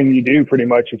everything you do pretty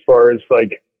much as far as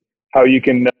like how you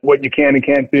can, what you can and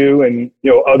can't do. And,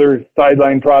 other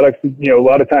sideline products, a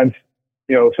lot of times,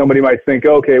 somebody might think,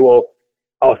 okay, well,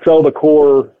 I'll sell the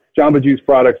core Jamba Juice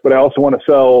products, but I also want to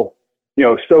sell,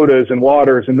 sodas and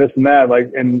waters and this and that.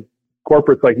 Like, and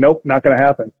corporate's like, nope, not going to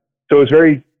happen. So it was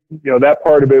very, that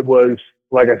part of it was,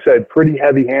 like I said, pretty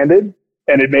heavy handed,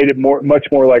 and it made it much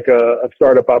more like a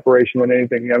startup operation than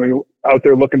anything. I mean, out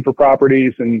there looking for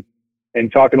properties and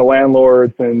talking to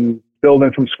landlords and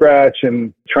building from scratch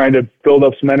and trying to build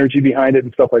up some energy behind it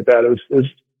and stuff like that. It was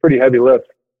pretty heavy lift,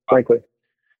 frankly.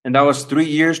 And that was 3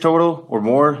 years total or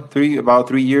more? About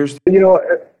 3 years?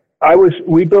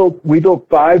 We built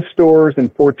 5 stores in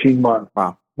 14 months.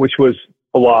 Wow. Which was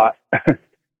a lot.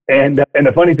 And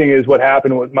the funny thing is what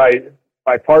happened with my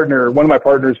partner, one of my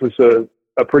partners was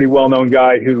a pretty well-known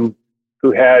guy who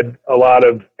had a lot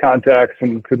of contacts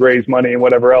and could raise money and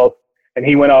whatever else. And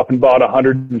he went off and bought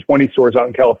 120 stores out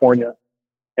in California.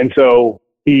 And so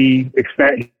he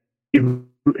expanded. He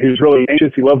was really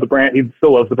anxious. He loved the brand. He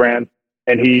still loves the brand.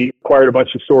 And he acquired a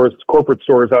bunch of stores, corporate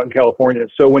stores out in California.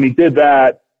 So when he did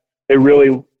that, it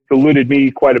really diluted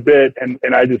me quite a bit. And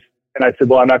I said,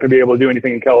 well, I'm not going to be able to do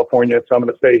anything in California, so I'm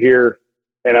going to stay here.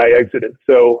 And I exited.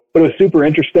 So, but it was super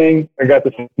interesting. I got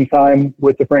to spend some time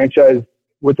with the franchisor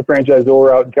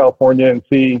out in California and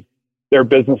see their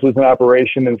businesses in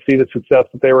operation and see the success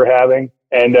that they were having.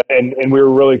 And we were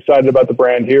really excited about the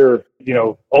brand here. You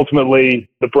know, ultimately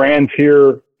the brands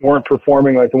here weren't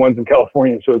performing like the ones in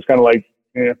California. So it's kind of like,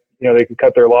 you know, they can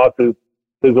cut their losses.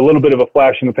 There's a little bit of a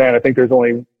flash in the pan. I think there's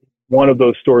only one of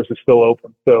those stores is still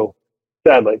open. So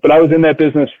sadly, but I was in that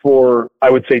business for, I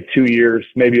would say 2 years,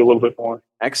 maybe a little bit more.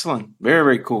 Excellent. Very,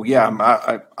 very cool.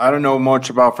 Yeah. I don't know much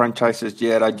about franchises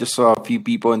yet. I just saw a few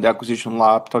people in the acquisition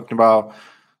lab talking about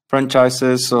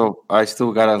franchises. So I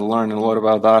still got to learn a lot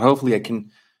about that. Hopefully I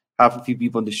can have a few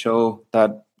people on the show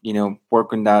that, you know,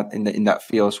 work on that in that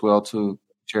field as well to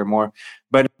share more.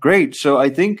 But great. So I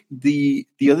think the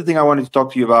other thing I wanted to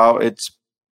talk to you about, it's,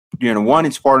 you know, one,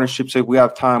 it's partnerships. If we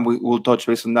have time, we'll touch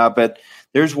base on that. But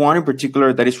there's one in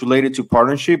particular that is related to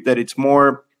partnership, that it's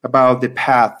more about the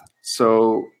path.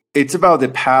 So it's about the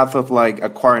path of like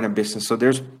acquiring a business. So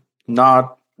there's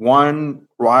not one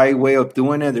right way of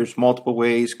doing it. There's multiple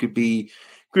ways. Could be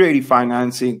creative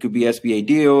financing, could be SBA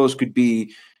deals, could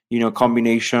be, you know,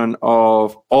 combination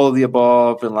of all of the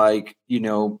above, and like, you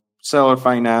know, seller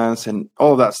finance and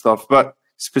all of that stuff. But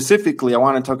specifically, I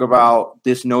want to talk about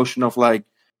this notion of like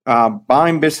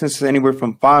buying businesses anywhere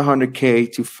from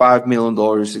 $500K to $5 million.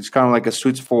 It's kind of like a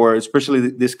sweet spot, especially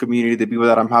this community, the people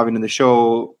that I'm having in the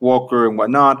show, Walker and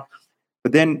whatnot.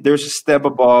 But then there's a step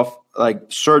above, like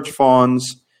search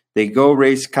funds. They go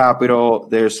raise capital.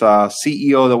 There's a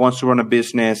CEO that wants to run a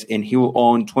business and he will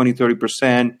own 20,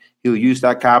 30%. He'll use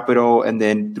that capital. And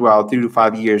then throughout 3 to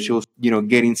 5 years, he'll, you know,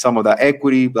 getting some of that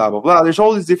equity, blah, blah, blah. There's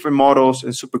all these different models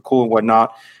and super cool and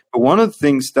whatnot. But one of the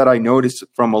things that I noticed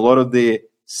from a lot of the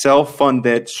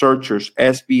self-funded searchers,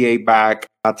 SBA back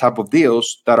type of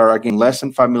deals that are, again, less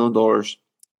than $5 million,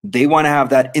 they want to have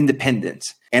that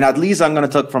independence. And at least I'm going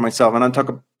to talk for myself, and I'm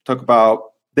talk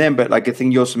about them. But like I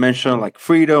think you also mentioned, like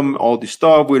freedom, all this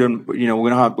stuff. We don't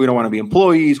want to be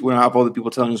employees. We don't have all the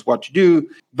people telling us what to do.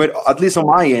 But at least on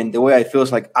my end, the way I feel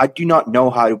is like I do not know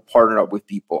how to partner up with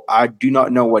people. I do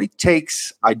not know what it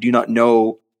takes. I do not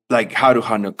know like how to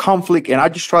handle conflict, and I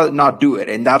just try to not do it.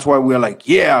 And that's why we're like,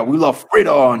 yeah, we love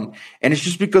freedom. And it's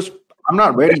just because I'm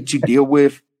not ready to deal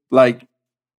with like,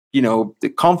 you know, the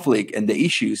conflict and the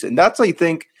issues. And that's, I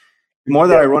think, the more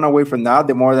that I run away from that,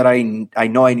 the more that I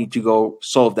know I need to go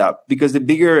solve that, because the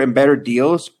bigger and better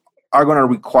deals are going to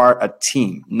require a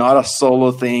team, not a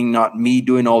solo thing, not me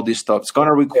doing all this stuff. It's going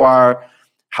to require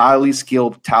highly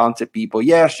skilled, talented people.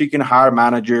 Yes, you can hire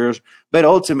managers, but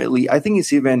ultimately, I think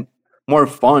it's even more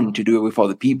fun to do it with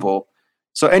other people.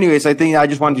 So anyways, I think I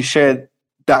just wanted to share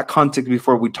that context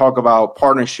before we talk about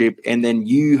partnership. And then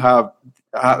you have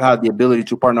had the ability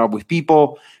to partner up with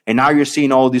people. And now you're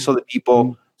seeing all these other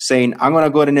people saying, I'm going to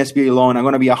go to an SBA loan. I'm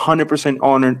going to be 100%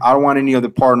 owner. I don't want any other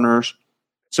partners.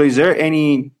 So is there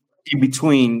any in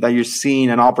between that you're seeing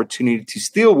an opportunity to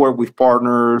still work with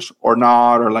partners or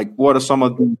not? Or like, what are some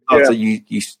of the thoughts that you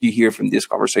hear from this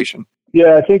conversation?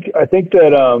 Yeah, I think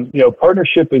that, you know,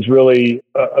 partnership is really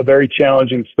a very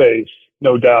challenging space,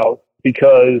 no doubt,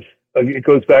 because it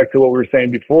goes back to what we were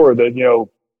saying before, that, you know,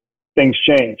 things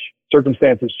change,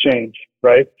 circumstances change,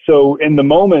 right? So in the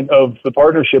moment of the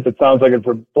partnership, it sounds like it's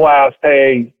a blast.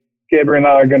 Hey, Gabriel and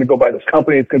I are going to go buy this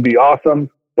company. It's going to be awesome.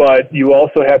 But you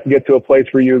also have to get to a place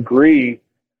where you agree,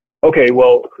 okay,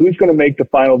 well, who's going to make the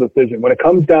final decision? When it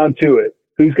comes down to it,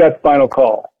 who's got the final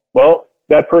call? Well,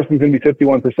 that person's going to be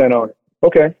 51% owner.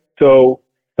 Okay, so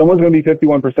someone's going to be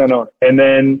 51% owner. And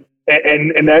then,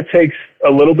 and that takes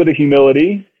a little bit of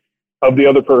humility of the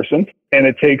other person. And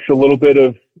it takes a little bit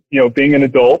of, you know, being an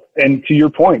adult. And to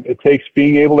your point, it takes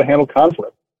being able to handle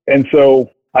conflict. And so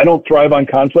I don't thrive on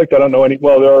conflict. I don't know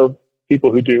well, there are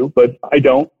people who do, but I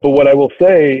don't. But what I will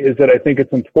say is that I think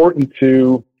it's important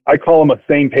to, I call them a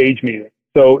same page meeting.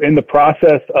 So in the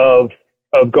process of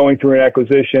going through an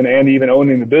acquisition and even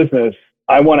owning the business,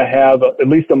 I want to have at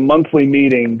least a monthly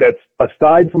meeting that's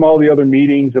aside from all the other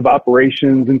meetings of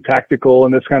operations and tactical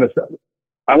and this kind of stuff.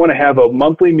 I want to have a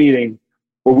monthly meeting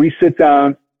where we sit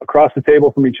down across the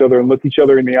table from each other and look each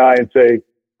other in the eye and say,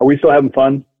 are we still having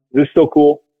fun? Is this still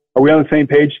cool? Are we on the same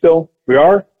page still? We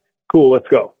are? Cool, let's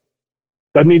go.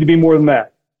 Doesn't need to be more than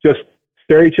that. Just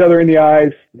stare each other in the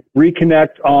eyes,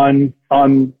 reconnect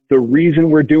on the reason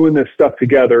we're doing this stuff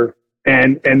together,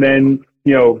 and then,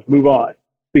 you know, move on.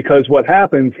 Because what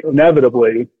happens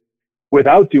inevitably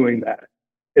without doing that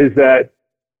is that,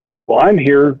 well, I'm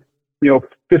here, you know,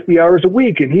 50 hours a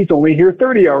week and he's only here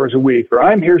 30 hours a week, or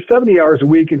I'm here 70 hours a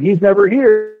week and he's never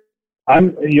here.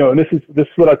 And this is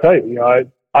what I'll tell you. You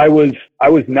know, I was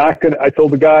not going to, I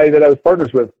told the guy that I was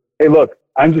partners with, hey, look,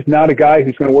 I'm just not a guy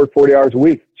who's going to work 40 hours a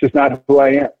week. It's just not who I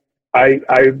am.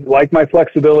 I like my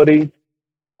flexibility.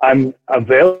 I'm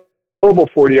available available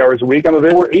 40 hours a week. I'm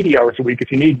available 80 hours a week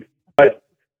if you need me. But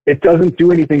it doesn't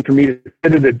do anything for me to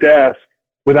sit at a desk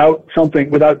without something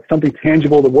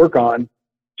tangible to work on,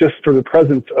 just for the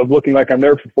presence of looking like I'm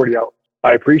there for 40 hours.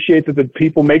 I appreciate that the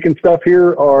people making stuff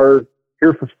here are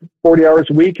here for 40 hours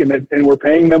a week, and we're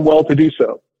paying them well to do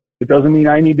so. It doesn't mean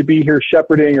I need to be here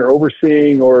shepherding or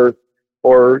overseeing or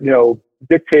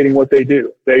dictating what they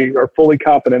do. They are fully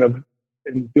competent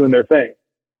in doing their thing.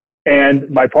 And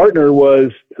my partner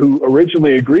who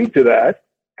originally agreed to that,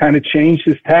 kind of changed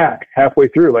his tack halfway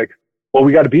through. Like, well,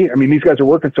 we got to be here. I mean, these guys are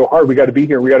working so hard. We got to be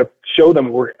here. We got to show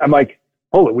them. I'm like,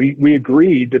 hold it. We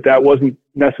agreed that wasn't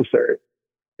necessary,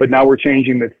 but now we're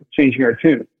changing our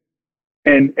tune.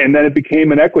 And then it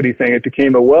became an equity thing. It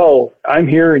became I'm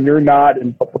here and you're not,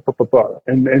 and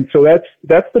so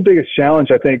that's the biggest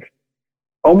challenge, I think,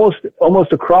 almost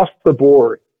across the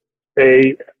board.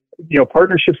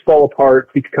 Partnerships fall apart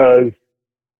because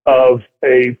of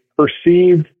a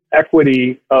perceived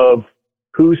equity of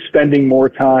who's spending more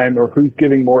time or who's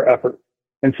giving more effort.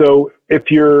 And so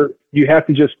if you have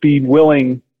to just be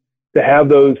willing to have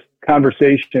those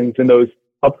conversations and those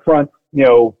upfront,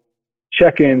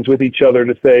 check-ins with each other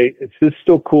to say, is this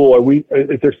still cool?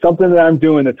 Is there something that I'm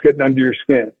doing that's getting under your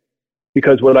skin?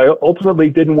 Because what I ultimately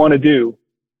didn't want to do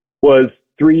was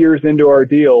 3 years into our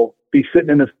deal, be sitting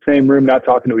in the same room, not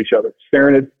talking to each other,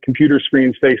 staring at computer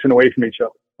screens, facing away from each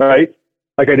other. Right?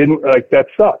 That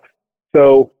sucked.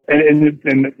 So, and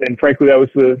frankly, that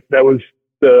was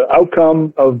the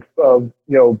outcome of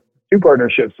two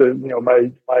partnerships.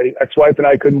 My ex-wife and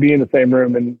I couldn't be in the same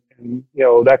room, and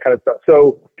that kind of stuff.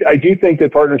 So I do think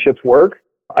that partnerships work.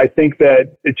 I think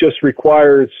that it just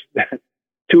requires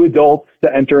two adults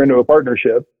to enter into a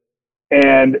partnership,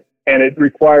 and it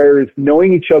requires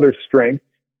knowing each other's strengths,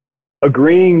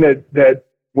 agreeing that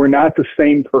we're not the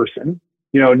same person,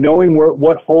 knowing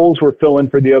what holes we're filling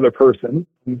for the other person.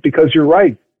 Because you're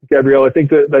right, Gabrielle. I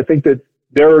think that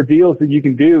there are deals that you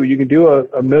can do. You can do a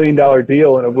 $1 million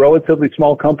deal in a relatively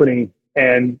small company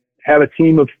and have a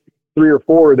team of 3 or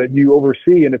 4 that you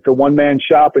oversee, and it's a one-man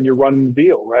shop and you're running the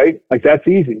deal, right? Like, that's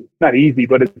easy. Not easy,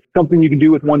 but it's something you can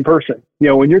do with one person.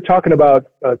 When you're talking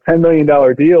about a $10 million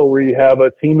deal where you have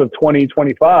a team of 20,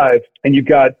 25, and you've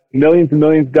got millions and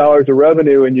millions of dollars of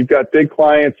revenue, and you've got big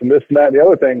clients and this and that and the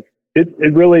other thing,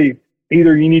 it really,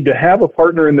 either you need to have a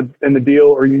partner in the deal,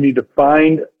 or you need to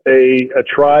find a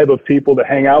tribe of people to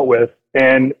hang out with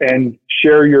and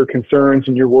share your concerns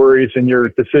and your worries and your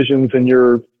decisions and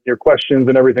your questions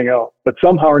and everything else. But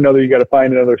somehow or another, you got to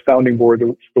find another sounding board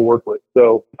to work with.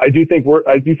 So I do think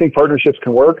partnerships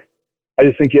can work. I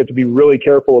just think you have to be really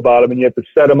careful about them, and you have to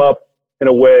set them up in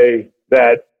a way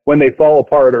that when they fall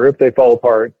apart, or if they fall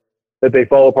apart, that they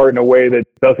fall apart in a way that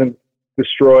doesn't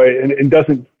destroy and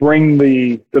doesn't bring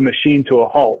the machine to a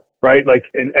halt, right? Like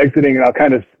in exiting, and I'll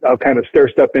kind of stair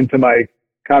step into my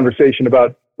conversation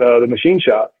about the machine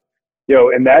shop.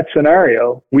 In that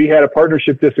scenario, we had a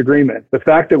partnership disagreement. The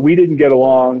fact that we didn't get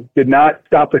along did not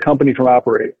stop the company from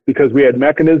operating, because we had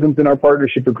mechanisms in our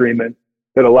partnership agreement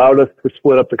that allowed us to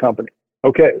split up the company.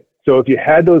 Okay. So if you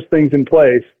had those things in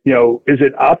place, is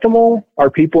it optimal?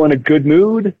 Are people in a good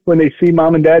mood when they see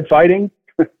mom and dad fighting?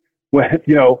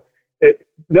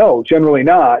 No, generally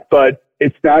not, but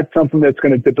it's not something that's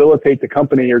going to debilitate the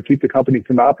company or keep the company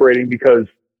from operating because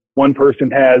one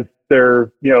person has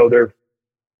their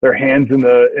hands in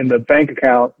the bank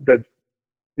account that's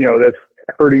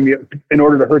hurting in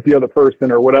order to hurt the other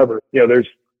person or whatever.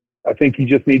 I think you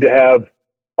just need to have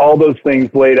all those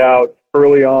things laid out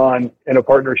early on in a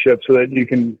partnership so that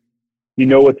you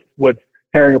know what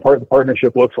tearing apart the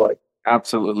partnership looks like.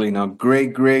 Absolutely. No,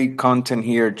 great content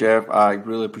here, Jeff. I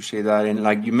really appreciate that. And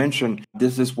like you mentioned,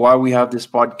 this is why we have this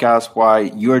podcast, why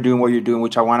you're doing what you're doing,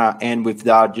 which I want to end with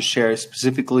that. Just share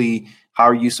specifically how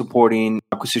are you supporting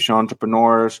acquisition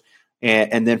entrepreneurs.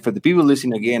 And then for the people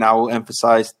listening, again, I will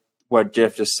emphasize what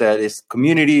Jeff just said is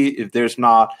community. If there's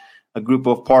not a group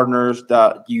of partners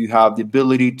that you have the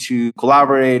ability to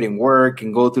collaborate and work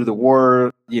and go through the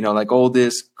work, like all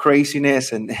this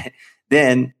craziness, and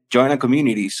then join a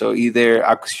community. So either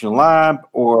Acquisition Lab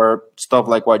or stuff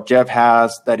like what Jeff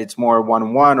has, that it's more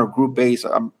one-on-one or group-based.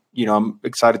 I'm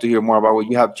excited to hear more about what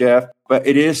you have, Jeff. But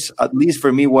it is, at least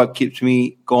for me, what keeps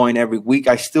me going every week.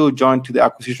 I still join to the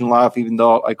Acquisition Lab, even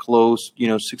though I closed,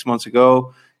 6 months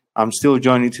ago. I'm still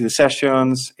joining to the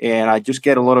sessions, and I just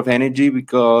get a lot of energy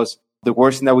because the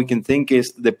worst thing that we can think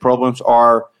is the problems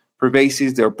are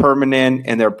pervasive, they're permanent,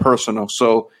 and they're personal.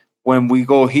 So when we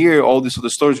go hear all these other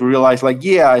stories, we realize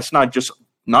it's not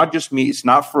just me. It's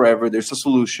not forever. There's a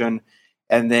solution.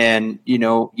 And then,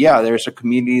 there's a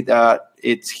community that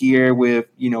it's here with,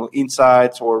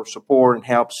 insights or support and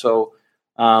help. So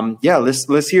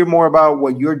let's hear more about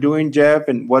what you're doing, Jeff,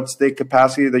 and what's the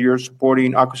capacity that you're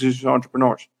supporting acquisition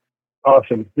entrepreneurs.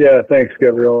 Awesome. Yeah, thanks,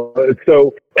 Gabriel.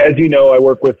 So as you know, I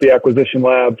work with the Acquisition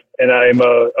Lab, and I'm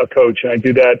a coach, and I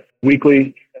do that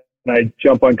weekly. And I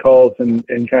jump on calls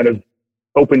and kind of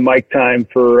open mic time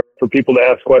for people to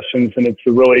ask questions. And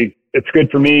it's good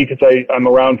for me because I'm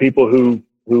around people who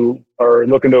are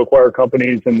looking to acquire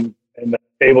companies and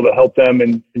able to help them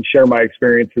and share my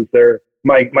experiences there.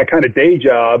 My kind of day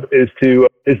job is to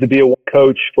be a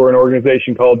coach for an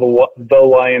organization called the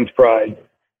Lions Pride,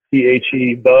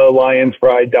 THE,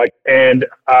 thelionspride.com. And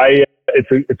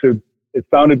it's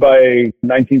founded by a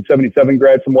 1977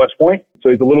 grad from West Point. So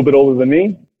he's a little bit older than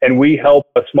me. And we help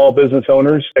small business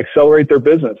owners accelerate their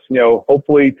business,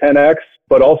 hopefully 10X,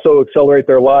 but also accelerate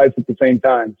their lives at the same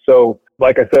time. So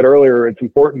like I said earlier, it's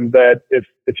important that if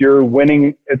you're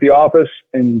winning at the office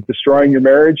and destroying your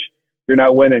marriage, you're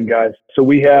not winning, guys. So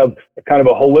we have kind of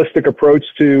a holistic approach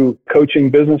to coaching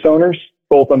business owners,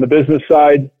 both on the business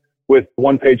side with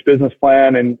one-page business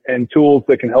plan and tools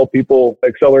that can help people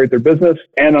accelerate their business,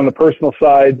 and on the personal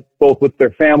side, both with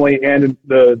their family and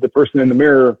the person in the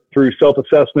mirror through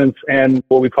self-assessments and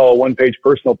what we call a one-page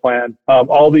personal plan.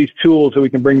 All these tools that we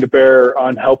can bring to bear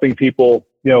on helping people,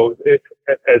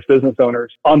 as business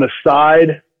owners. On the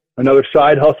side, another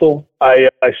side hustle, I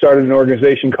started an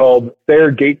organization called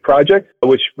Thayer Gate Project,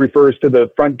 which refers to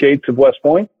the front gates of West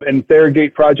Point. And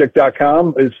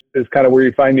ThayerGateProject.com is kind of where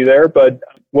you find me there. But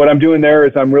what I'm doing there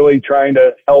is I'm really trying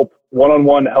to help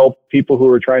people who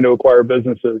are trying to acquire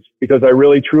businesses, because I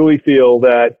really truly feel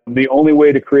that the only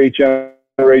way to create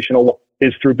generational wealth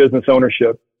is through business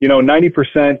ownership.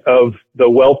 90% of the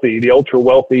ultra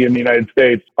wealthy in the United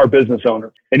States are business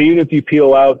owners. And even if you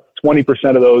peel out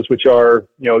 20% of those, which are,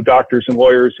 doctors and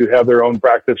lawyers who have their own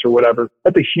practice or whatever,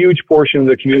 that's a huge portion of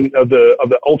the community of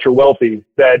the ultra wealthy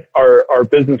that are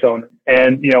business owners.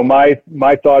 And,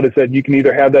 my thought is that you can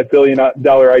either have that $1 billion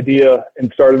idea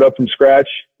and start it up from scratch,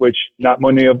 which not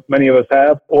many of us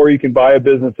have, or you can buy a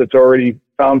business that's already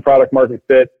found product market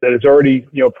fit, that is already,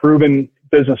 proven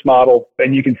business model,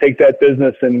 and you can take that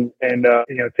business and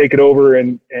take it over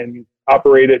and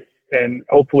operate it and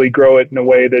hopefully grow it in a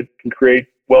way that can create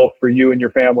wealth for you and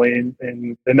your family.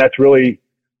 And that's really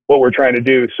what we're trying to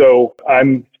do. So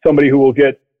I'm somebody who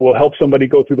will help somebody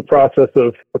go through the process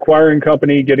of acquiring a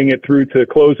company, getting it through to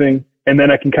closing. And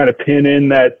then I can kind of pin in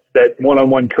that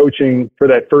one-on-one coaching for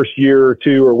that first year or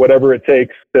two or whatever it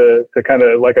takes to kind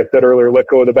of, like I said earlier, let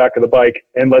go of the back of the bike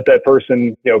and let that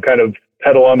person, kind of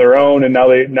pedal on their own. And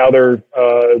now they're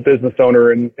a business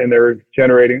owner and they're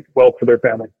generating wealth for their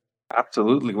family.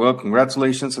 Absolutely. Well,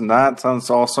 congratulations on that. Sounds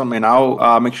awesome. And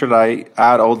I'll make sure that I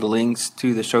add all the links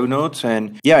to the show notes.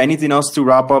 And anything else to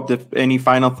wrap up? Any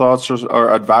final thoughts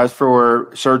or advice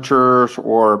for searchers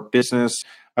or business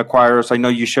acquirers? I know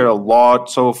you shared a lot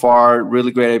so far,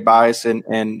 really great advice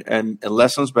and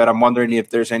lessons, but I'm wondering if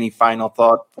there's any final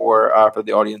thought for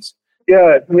the audience.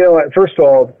 Yeah, first of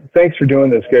all, thanks for doing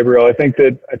this, Gabriel. I think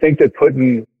that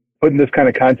putting this kind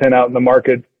of content out in the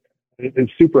market is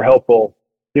super helpful.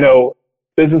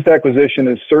 Business acquisition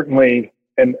is certainly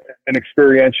an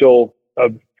experiential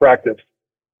practice.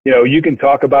 You can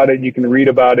talk about it, you can read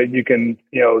about it, you can,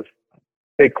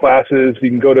 take classes, you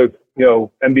can go to,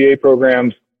 MBA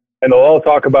programs, and they'll all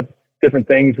talk about different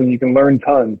things and you can learn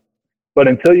tons. But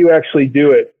until you actually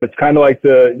do it, it's kind of like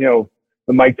the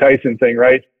Mike Tyson thing,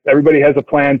 right? Everybody has a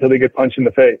plan until they get punched in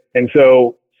the face. And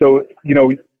so,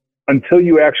 until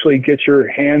you actually get your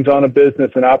hands on a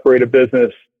business and operate a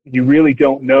business, you really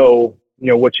don't know,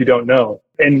 what you don't know.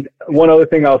 And one other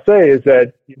thing I'll say is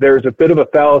that there's a bit of a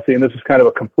fallacy, and this is kind of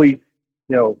a complete,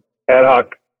 ad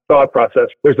hoc thought process.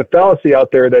 There's a fallacy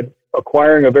out there that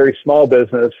acquiring a very small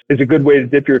business is a good way to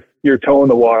dip your toe in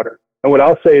the water. And what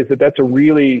I'll say is that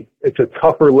it's a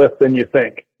tougher lift than you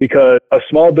think, because a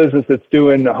small business that's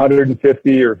doing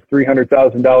 $150,000 or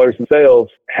 $300,000 in sales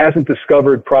hasn't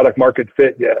discovered product market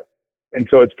fit yet. And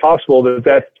so it's possible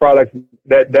that product,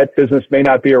 that business may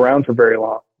not be around for very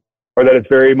long, or that it's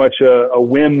very much a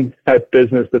whim type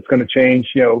business that's going to change,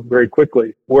 very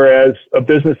quickly. Whereas a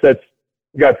business that's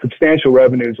got substantial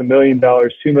revenues, $1 million,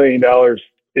 $2 million,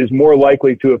 is more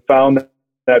likely to have found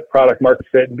that product market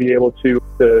fit and be able to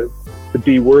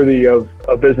be worthy of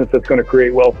a business that's going to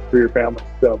create wealth for your family.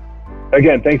 So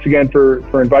again, thanks again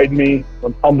for inviting me.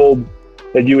 I'm humbled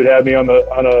that you would have me on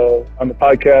the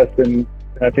podcast, and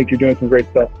I think you're doing some great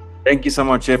stuff. Thank you so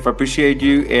much, Jeff. I appreciate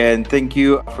you. And thank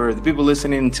you for the people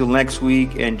listening until next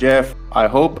week. And Jeff, I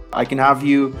hope I can have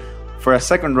you for a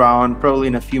second round, probably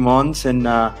in a few months, and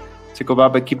to check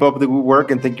out. But keep up the good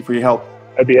work, and thank you for your help.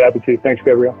 I'd be happy to. Thanks,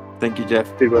 Gabriel. Thank you, Jeff.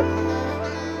 See you later.